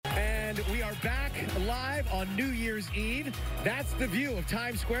And we are back live on New Year's Eve. That's the view of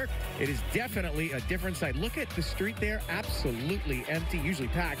Times Square. It is definitely a different sight. Look at the street there, absolutely empty, usually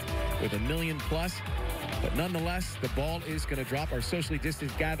packed with 1 million plus. But nonetheless, the ball is going to drop. Our socially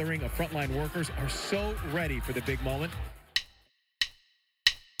distanced gathering of frontline workers are so ready for the big moment.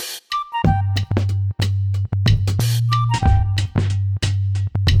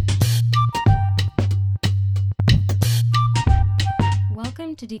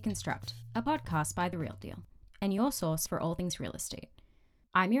 Welcome to Deconstruct, a podcast by The Real Deal, and your source for all things real estate.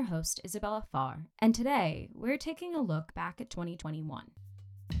 I'm your host, Isabella Farr, and today we're taking a look back at 2021.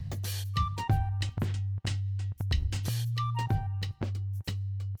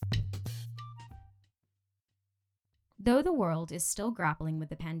 Though the world is still grappling with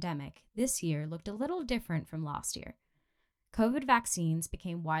the pandemic, this year looked a little different from last year. COVID vaccines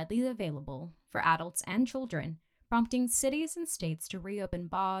became widely available for adults and children, prompting cities and states to reopen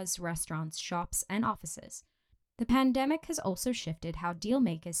bars, restaurants, shops, and offices. The pandemic has also shifted how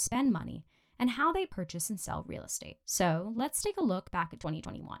dealmakers spend money and how they purchase and sell real estate. So let's take a look back at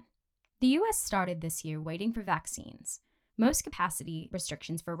 2021. The US started this year waiting for vaccines. Most capacity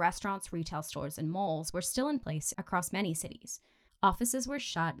restrictions for restaurants, retail stores, and malls were still in place across many cities. Offices were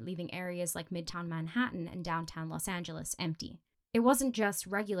shut, leaving areas like Midtown Manhattan and downtown Los Angeles empty. It wasn't just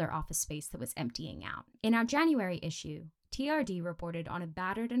regular office space that was emptying out. In our January issue, TRD reported on a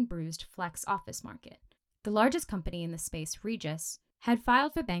battered and bruised flex office market. The largest company in the space, Regus, had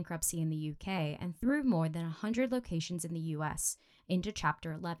filed for bankruptcy in the UK and threw more than 100 locations in the US into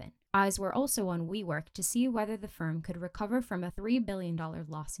Chapter 11. Eyes were also on WeWork to see whether the firm could recover from a $3 billion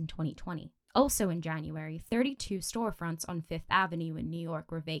loss in 2020. Also in January, 32 storefronts on Fifth Avenue in New York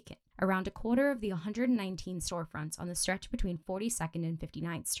were vacant, around a quarter of the 119 storefronts on the stretch between 42nd and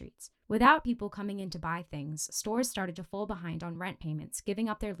 59th Streets. Without people coming in to buy things, stores started to fall behind on rent payments, giving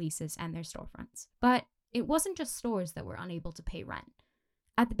up their leases and their storefronts. But it wasn't just stores that were unable to pay rent.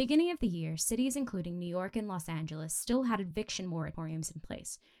 At the beginning of the year, cities including New York and Los Angeles still had eviction moratoriums in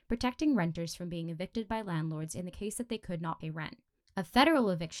place, protecting renters from being evicted by landlords in the case that they could not pay rent. A federal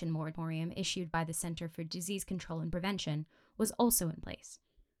eviction moratorium issued by the Center for Disease Control and Prevention was also in place.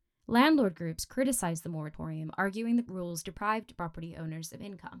 Landlord groups criticized the moratorium, arguing that rules deprived property owners of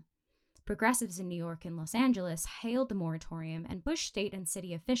income. Progressives in New York and Los Angeles hailed the moratorium and pushed state and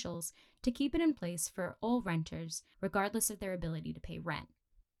city officials to keep it in place for all renters, regardless of their ability to pay rent.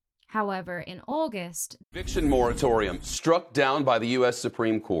 However, in August, eviction moratorium struck down by the U.S.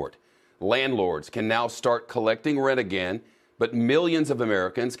 Supreme Court. Landlords can now start collecting rent again, but millions of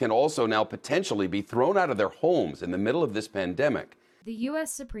Americans can also now potentially be thrown out of their homes in the middle of this pandemic. The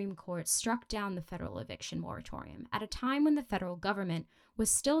U.S. Supreme Court struck down the federal eviction moratorium at a time when the federal government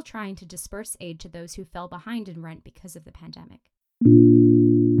was still trying to disperse aid to those who fell behind in rent because of the pandemic.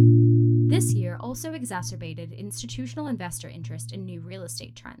 This year also exacerbated institutional investor interest in new real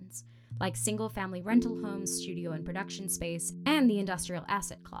estate trends, like single-family rental homes, studio and production space, and the industrial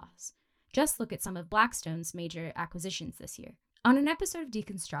asset class. Just look at some of Blackstone's major acquisitions this year. On an episode of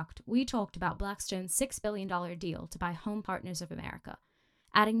Deconstruct, we talked about Blackstone's $6 billion deal to buy Home Partners of America,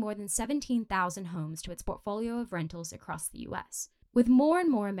 adding more than 17,000 homes to its portfolio of rentals across the U.S. With more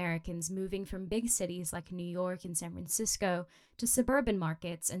and more Americans moving from big cities like New York and San Francisco to suburban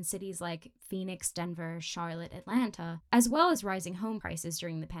markets and cities like Phoenix, Denver, Charlotte, Atlanta, as well as rising home prices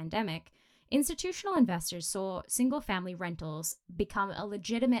during the pandemic, institutional investors saw single-family rentals become a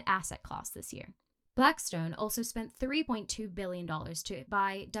legitimate asset class this year. Blackstone also spent $3.2 billion to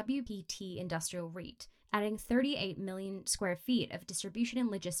buy WPT Industrial REIT, adding 38 million square feet of distribution and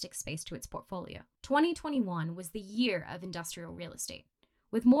logistics space to its portfolio. 2021 was the year of industrial real estate.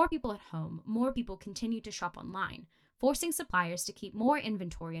 With more people at home, more people continued to shop online, forcing suppliers to keep more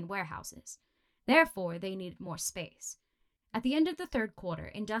inventory in warehouses. Therefore, they needed more space. At the end of the third quarter,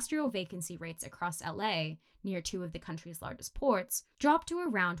 industrial vacancy rates across LA, near two of the country's largest ports, dropped to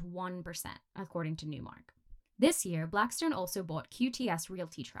around 1%, according to Newmark. This year, Blackstone also bought QTS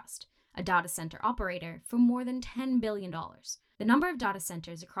Realty Trust, a data center operator, for more than $10 billion. The number of data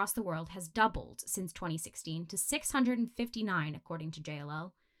centers across the world has doubled since 2016 to 659, according to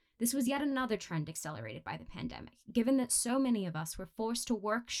JLL. This was yet another trend accelerated by the pandemic, given that so many of us were forced to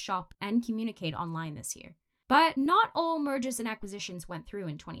work, shop, and communicate online this year. But not all mergers and acquisitions went through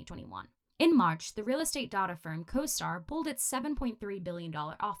in 2021. In March, the real estate data firm CoStar pulled its $7.3 billion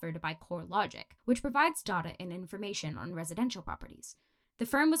offer to buy CoreLogic, which provides data and information on residential properties. The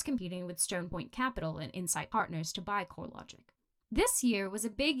firm was competing with Stone Point Capital and Insight Partners to buy CoreLogic. This year was a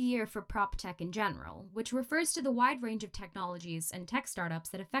big year for prop tech in general, which refers to the wide range of technologies and tech startups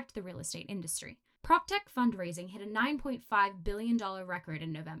that affect the real estate industry. PropTech fundraising hit a $9.5 billion record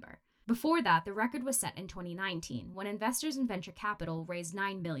in November, Before that, the record was set in 2019, when investors in venture capital raised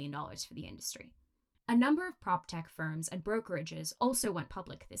 $9 billion for the industry. A number of prop tech firms and brokerages also went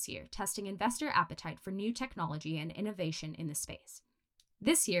public this year, testing investor appetite for new technology and innovation in the space.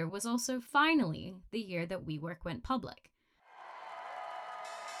 This year was also finally the year that WeWork went public.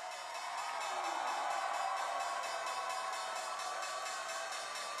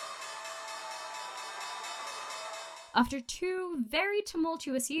 After 2 very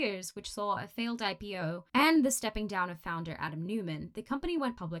tumultuous years, which saw a failed IPO and the stepping down of founder Adam Neumann, the company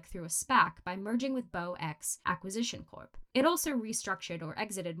went public through a SPAC by merging with BowX Acquisition Corp. It also restructured or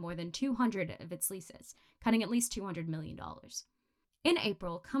exited more than 200 of its leases, cutting at least $200 million. In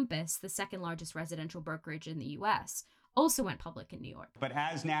April, Compass, the second largest residential brokerage in the US, also went public in New York. But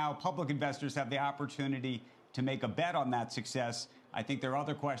as now public investors have the opportunity to make a bet on that success, I think there are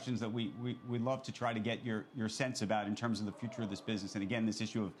other questions that we'd love to try to get your sense about in terms of the future of this business. And again, this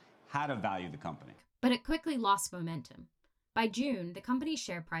issue of how to value the company. But it quickly lost momentum. By June, the company's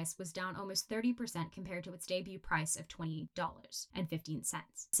share price was down almost 30% compared to its debut price of $20.15.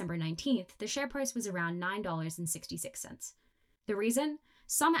 December 19th, the share price was around $9.66. The reason?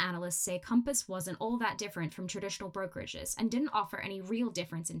 Some analysts say Compass wasn't all that different from traditional brokerages and didn't offer any real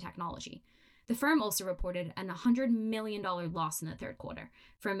difference in technology. The firm also reported an $100 million loss in the third quarter,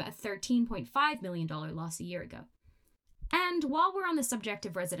 from a $13.5 million loss a year ago. And while we're on the subject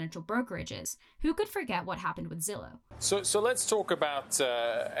of residential brokerages, who could forget what happened with Zillow? So let's talk about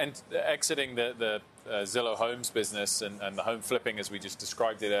exiting the Zillow Homes business and the home flipping as we just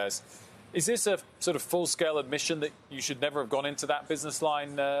described it as. Is this a sort of full-scale admission that you should never have gone into that business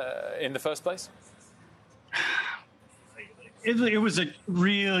line in the first place? It was a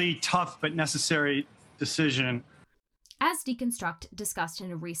really tough but necessary decision. As Deconstruct discussed in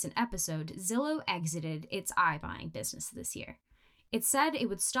a recent episode, Zillow exited its iBuying business this year. It said it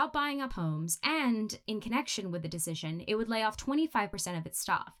would stop buying up homes, and in connection with the decision, it would lay off 25% of its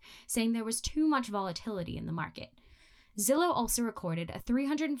staff, saying there was too much volatility in the market. Zillow also recorded a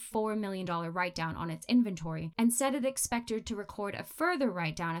 $304 million write-down on its inventory and said it expected to record a further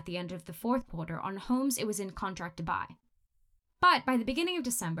write-down at the end of the fourth quarter on homes it was in contract to buy. But by the beginning of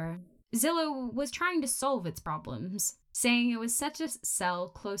December, Zillow was trying to solve its problems, saying it was set to sell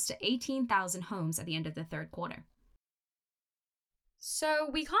close to 18,000 homes at the end of the third quarter. So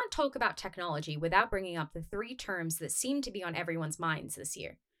we can't talk about technology without bringing up the 3 terms that seem to be on everyone's minds this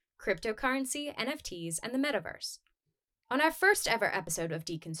year: cryptocurrency, NFTs, and the metaverse. On our first ever episode of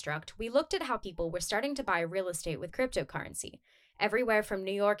Deconstruct, we looked at how people were starting to buy real estate with cryptocurrency, everywhere from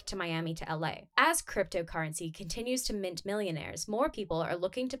New York to Miami to LA. As cryptocurrency continues to mint millionaires, more people are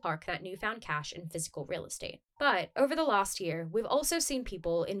looking to park that newfound cash in physical real estate. But over the last year, we've also seen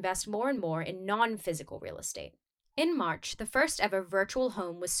people invest more and more in non-physical real estate. In March, the first ever virtual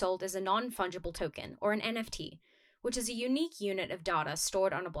home was sold as a non-fungible token, or an NFT, which is a unique unit of data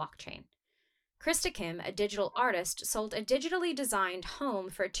stored on a blockchain. Krista Kim, a digital artist, sold a digitally designed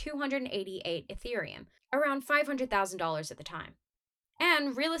home for 288 Ethereum, around $500,000 at the time.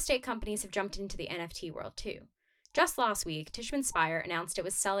 And real estate companies have jumped into the NFT world too. Just last week, Tishman Speyer announced it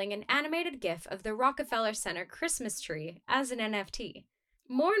was selling an animated GIF of the Rockefeller Center Christmas tree as an NFT.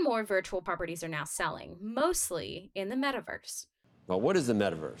 More and more virtual properties are now selling, mostly in the metaverse. Well, what is the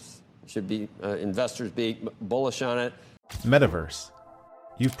metaverse? Should be investors be bullish on it? Metaverse.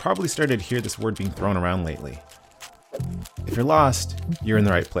 You've probably started to hear this word being thrown around lately. If you're lost, you're in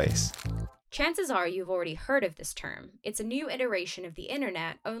the right place. Chances are you've already heard of this term. It's a new iteration of the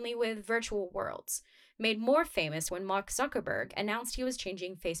internet, only with virtual worlds, made more famous when Mark Zuckerberg announced he was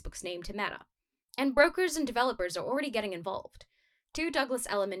changing Facebook's name to Meta. And brokers and developers are already getting involved. 2 Douglas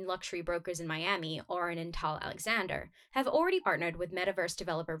Elliman luxury brokers in Miami, Oren and Tal Alexander, have already partnered with metaverse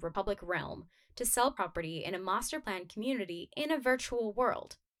developer Republic Realm to sell property in a master planned community in a virtual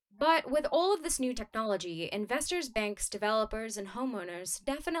world. But with all of this new technology, investors, banks, developers, and homeowners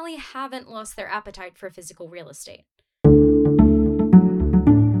definitely haven't lost their appetite for physical real estate.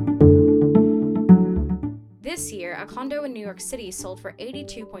 This year, a condo in New York City sold for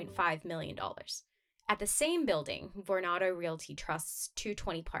 $82.5 million. At the same building, Vornado Realty Trust's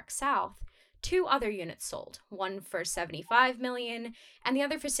 220 Park South, 2 other units sold, one for $75 million and the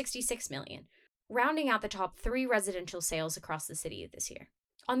other for $66 million, rounding out the top 3 residential sales across the city this year.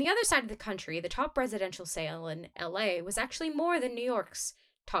 On the other side of the country, the top residential sale in LA was actually more than New York's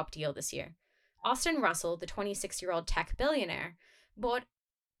top deal this year. Austin Russell, the 26-year-old tech billionaire, bought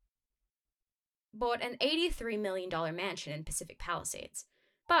an $83 million mansion in Pacific Palisades.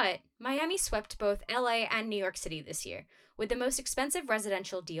 But Miami swept both LA and New York City this year, with the most expensive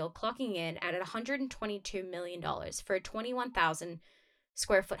residential deal clocking in at $122 million for a 21,000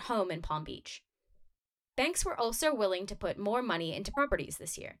 square foot home in Palm Beach. Banks were also willing to put more money into properties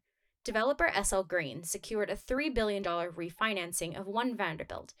this year. Developer SL Green secured a $3 billion refinancing of One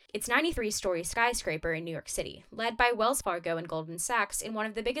Vanderbilt, its 93-story skyscraper in New York City, led by Wells Fargo and Goldman Sachs in one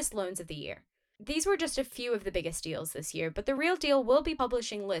of the biggest loans of the year. These were just a few of the biggest deals this year, but The Real Deal will be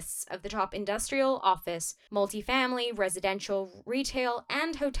publishing lists of the top industrial, office, multifamily, residential, retail,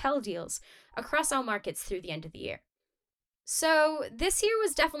 and hotel deals across all markets through the end of the year. So this year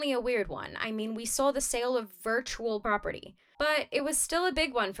was definitely a weird one. I mean, we saw the sale of virtual property, but it was still a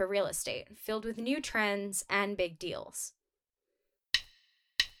big one for real estate, filled with new trends and big deals.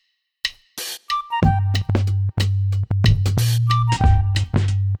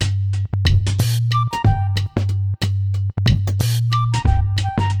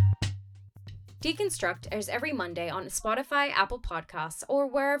 Deconstruct airs every Monday on Spotify, Apple Podcasts, or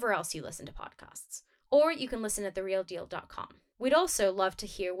wherever else you listen to podcasts. Or you can listen at therealdeal.com. We'd also love to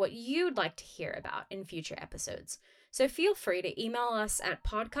hear what you'd like to hear about in future episodes. So feel free to email us at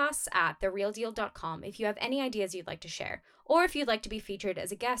podcasts@therealdeal.com if you have any ideas you'd like to share, or if you'd like to be featured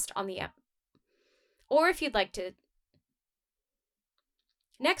as a guest on the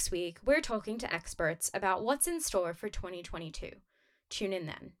Next week, we're talking to experts about what's in store for 2022. Tune in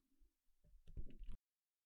then.